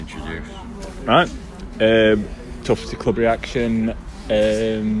Bruce. Right. Tufty club reaction.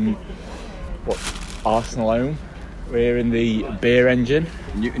 Arsenal home. We're in the beer engine.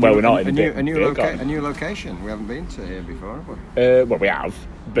 We're not in a new location. We haven't been to here before, have we? Well, we have,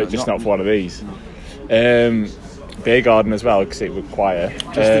 but just not for one of these. Beer garden as well, because it was quiet.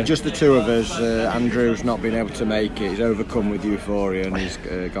 Just the two of us. Andrew's not been able to make it. He's overcome with euphoria and he's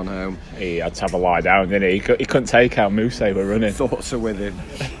gone home. He had to have a lie down, didn't he? He couldn't take how Mousse were running. Thoughts are with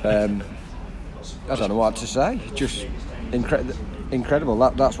him. I don't know what to say. Just incredible.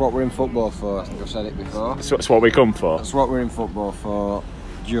 That's what we're in football for. I think I've said it before. That's what we come for. That's what we're in football for.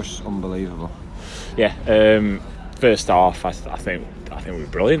 Just unbelievable. Yeah. First half, I think we were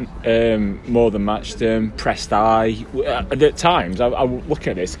brilliant. More than matched them. Pressed high. At times, I was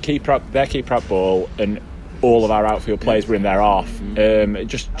looking at this. Their keeper at ball, and all of our outfield players were in their half.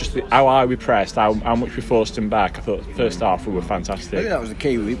 Just how high we pressed, how much we forced them back. I thought first half we were fantastic. I think that was the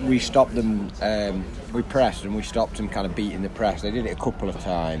key. We stopped them. We pressed and we stopped them kind of beating the press. They did it a couple of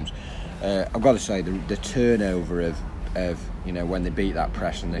times. I've got to say the turnover of when they beat that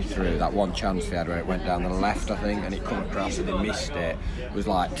press and they threw that one chance they had where it went down the left, I think, and it come across and they missed it. It was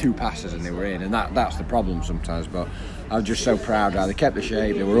like two passes and they were in, and that's the problem sometimes. But I was just so proud how they kept the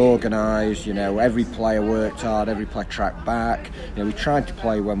shape. They were organised. Every player worked hard. Every player tracked back. We tried to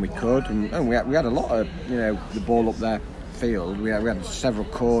play when we could, and we had a lot of the ball up there. Field. We had several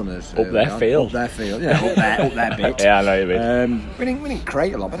corners up their field, up their bit. Yeah, I know you mean. We didn't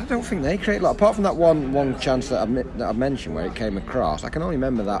create a lot, but I don't think they create a lot. Apart from that one chance that I mentioned where it came across, I can only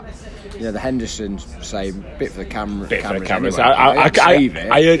remember that. The Henderson save, bit for the camera. Cameras.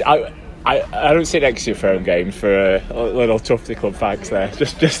 Anyway. I don't sit next to you for home games for little Tufty club fags there.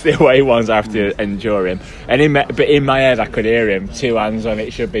 Just the away ones I have to endure him. And in my head I could hear him. 2 hands on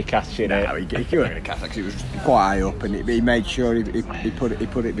it, should be catching it. No, he weren't going to catch it because it was quite high up, and he made sure he put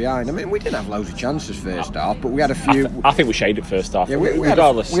it behind. I mean, we didn't have loads of chances first half, but we had a few. I think we shaded first half. Yeah, we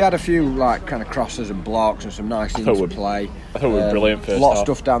had a few like kind of crosses and blocks and some nice play. I thought we were brilliant first half. A lot of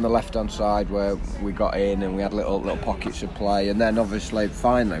stuff down the left hand side where we got in, and we had little pockets of play, and then obviously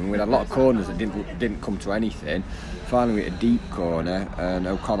finally we had a lot of corners that didn't come to anything. Finally we hit a deep corner, and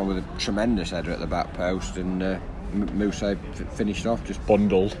O'Connell with a tremendous header at the back post, and Mousse finished off just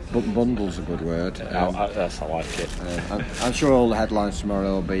bundled. Bundle's a good word. I like it. I'm sure all the headlines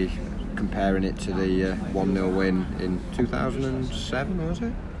tomorrow will be comparing it to the 1-0 win in 2007, was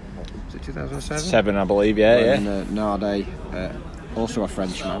it? Was it 2007? 7, I believe. Yeah. Narde, also a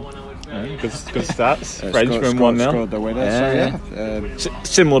Frenchman. Good stats. Frenchman 1-0. Scored the winner.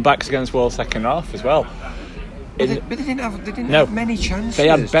 Similar backs against Wales second half as well. But they didn't have many chances. They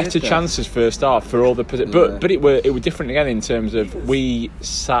had better chances first half for all the but it were different again in terms of we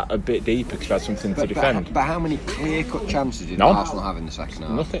sat a bit deeper because we had something to defend. But how many clear-cut chances did Arsenal have in the second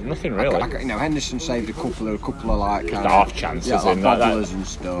half? Nothing really. Henderson saved a couple of like half chances like in like that and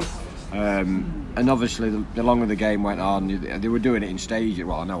stuff. And obviously, the longer the game went on, they were doing it in stages.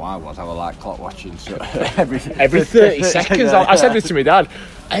 Well, I know I was like clock watching. So every 30 seconds, I said this to my dad.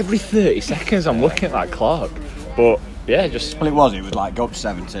 Every 30 seconds, I'm looking at that clock. But yeah, well, it was like go up to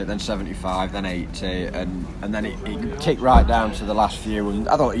 70, then 75, then 80, and then it ticked right down to the last few. And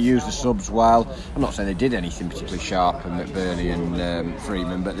I thought he used the subs well. I'm not saying they did anything particularly sharp, and McBurney and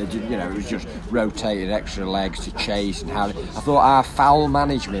Freeman, but they did. It was just rotated extra legs to chase and how. I thought our foul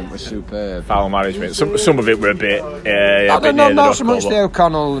management was superb. Foul management. Some of it were a bit. Not so much the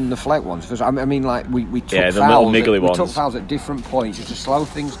O'Connell and the Fleck ones. I mean, like we took fouls. We took fouls at different points just to slow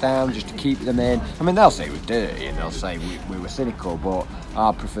things down, just to keep them in. I mean, they'll say it was dirty and they'll say we were cynical, but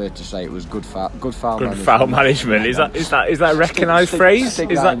I prefer to say it was good foul management. Foul management. Is that a recognised phrase?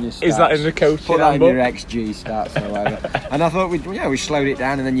 Is that in the coaching Put that in your XG stats or whatever. And I thought we slowed it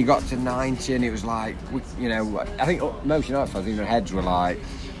down, and then you got to 90, and it was like I think most United fans, their heads were like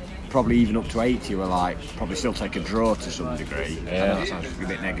probably even up to 80 were like probably still take a draw to some degree. Yeah. I know that sounds a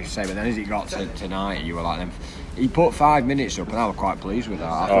bit negative to say, but then as it got to 90, you were like he put 5 minutes up, and I was quite pleased with that.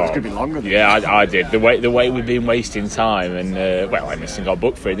 I thought it was going to be longer than that. I did. The way we've been wasting time, and Emerson got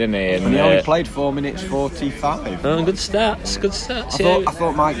booked for it, didn't he? And he only played 4 minutes 45. Good stats. I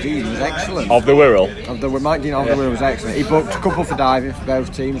thought Mike Dean was excellent. Of the Wirral. Mike Dean of the Wirral was excellent. He booked a couple for diving for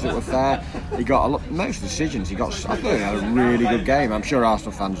both teams that were fair. He got most decisions. I thought he had a really good game. I'm sure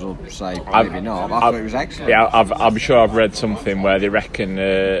Arsenal fans will say maybe not, but I thought it was excellent. Yeah, I'm sure I've read something where they reckon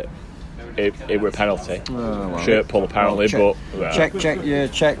it were a penalty. Oh, well. Shirt pull apparently, Well, but check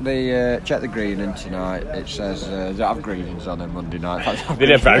the greening tonight. It says they have greenings on a Monday night. they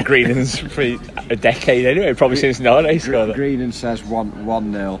never had greenings for a decade anyway. Probably since nowadays. Greening says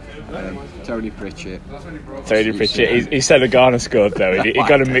 1-0. Tony Pritchett. Tony Pritchett. He said Garner scored though. He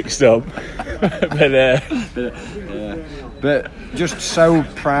got him mixed up. But just so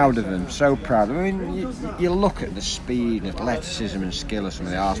proud of them, so proud. I mean, you look at the speed, athleticism, and skill of some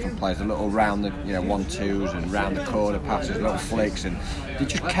of the Arsenal players. The little round the 1-2s and round the corner passes, little flicks, and they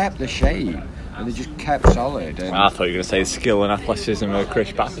just kept the shape. And they just kept solid. And I thought you were going to say skill and athleticism of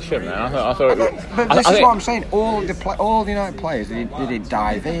Chris Battersham. But this is what I'm saying. All the United players, they didn't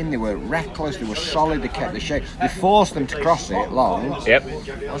dive in. They were reckless. They were solid. They kept the shape. They forced them to cross it long. Yep.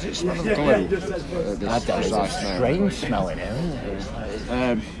 Was it smell of glue? That's strange smelling here,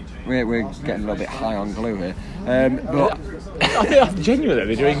 isn't it? We're getting a little bit high on glue here. But I think genuinely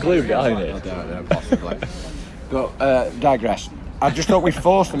they're doing glue behind it. I don't know, possibly. But digress. I just thought we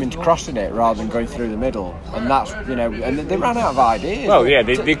forced them into crossing it rather than going through the middle, and that's and they ran out of ideas. Well, yeah,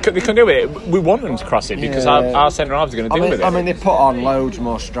 they couldn't do it. We want them to cross it because our centre halves are going to deal with it. I mean, they put on loads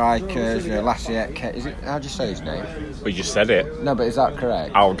more strikers. Lassiette, is it? How'd you say his name? We just said it. No, but is that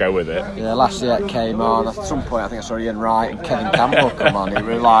correct? I'll go with it. Yeah, Lassiette came on. At some point, I think I saw Ian Wright and Kevin Campbell come on. It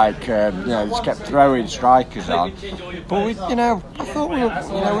was like, just kept throwing strikers on. But I thought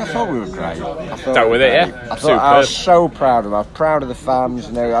we were great. Go with it, yeah. I was so proud of them. I was proud of the fans.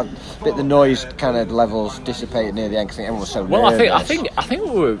 A bit the noise kind of levels dissipated near the end because everyone was so nervous. Well, I think we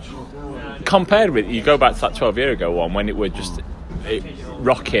were compared with, you go back to that 12-year ago one when it were just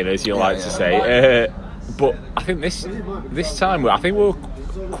rocking, as you like to say. But I think this time I think we were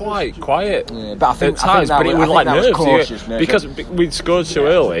quite quiet but I think, at times, but it was like nerves because we'd scored so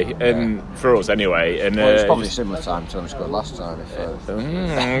early, and for us anyway. And it's probably a similar time to when we scored last time.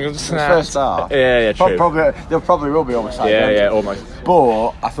 First half. Yeah, true. There probably will be almost. Yeah, almost.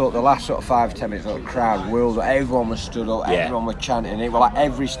 But I thought the last sort of 5-10 minutes, the crowd whirled. Everyone was stood up. Everyone was chanting. It was like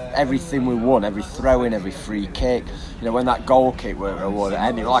everything we won, every throw in, every free kick. When that goal kick were awarded,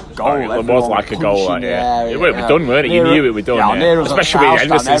 and it was like a goal. It was like a goal. It would be done, weren't it? You knew it would be done. Especially with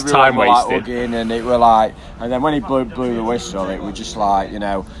Henderson's time wasted. And it were like, and then when he blew the whistle, it was just like,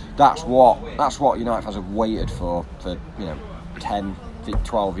 that's what United fans have waited for 10,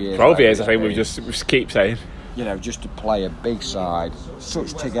 12 years. 12 years, I think we just keep saying. Just to play a big side,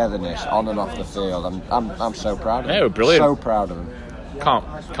 such togetherness on and off the field. I'm so proud of them. Yeah, we're brilliant. So proud of them.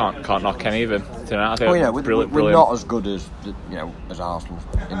 Can't knock any of them tonight. I think we're not as good as as Arsenal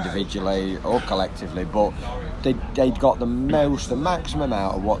individually or collectively, but they got the maximum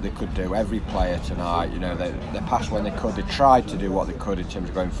out of what they could do. Every player tonight, they passed when they could. They tried to do what they could in terms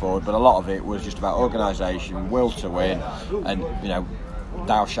of going forward, but a lot of it was just about organisation, will to win, and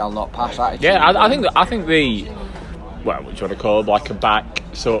thou shall not pass attitude. Yeah, I think the what do you want to call it, like a back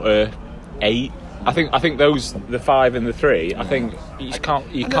sort of 8. I think those, the 5 and the 3. I think you can't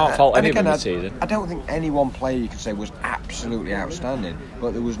fault any of them this season. I don't think any one player you could say was absolutely outstanding,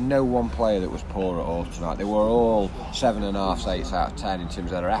 but there was no one player that was poor at all tonight. They were all 7.5, 8 out of 10 in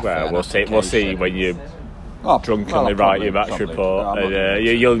terms of their effort. Well, we'll see when you drunkenly write your match report, and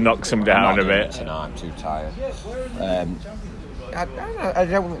you'll knock some down a bit. Tonight, I'm too tired. I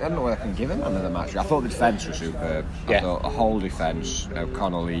don't know whether I can give him man of the match. I thought the defence was superb. I thought a whole defence,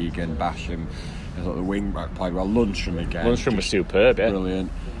 O'Connell, Egan, Basham. I thought the wing back played well. Lundstram again. Lundstram was superb, yeah. Brilliant.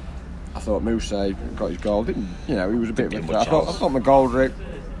 I thought Moussa got his goal. He was a bit of a... I thought McGoldrick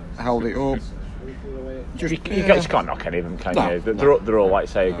held it up. You just can't knock any of them, can you? They're all, like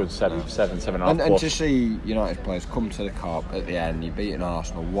say, a good 7.5 and to see United players come to the Kop at the end, you're beating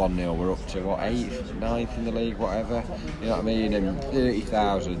Arsenal 1-0, we're up to 8th, 9th in the league, whatever, you know what I mean, and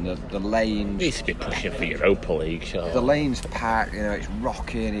 30,000, the lanes needs to be pushing for Europa League, sure. The lanes packed, it's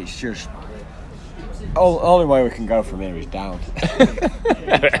rocking, it's just only way we can go from here is down.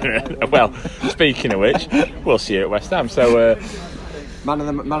 Well, speaking of which, we'll see you at West Ham, so man of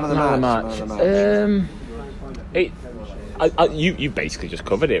the match. You basically just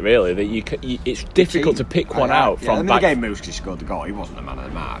covered it, really. That it's difficult to pick one out from. The game Moussa scored the goal. He wasn't the man of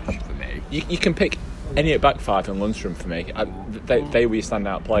the match for me. You can pick any at back 5 and Lundstram for me. They were your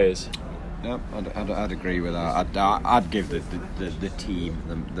standout players. No, I'd agree with that. I'd give the team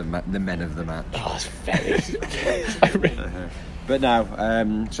the men of the match. Oh, it's very. But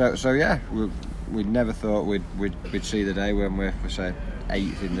no, so yeah, we never thought we'd see the day when we're say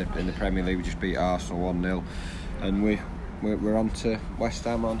 8th in the Premier League. We just beat Arsenal 1-0, and we're on to West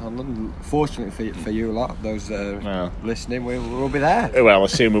Ham on London. Fortunately for you lot, those that are listening, we'll be there. Well,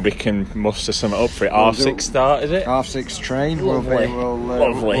 assuming we can muster something up for it. 6:30 start, is it? 6:30 train. Lovely.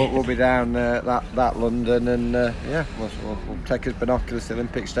 We'll be down that London, and we'll take us binoculars to the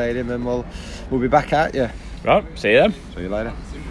Olympic Stadium, and we'll be back at you. Right, see you then. See you later.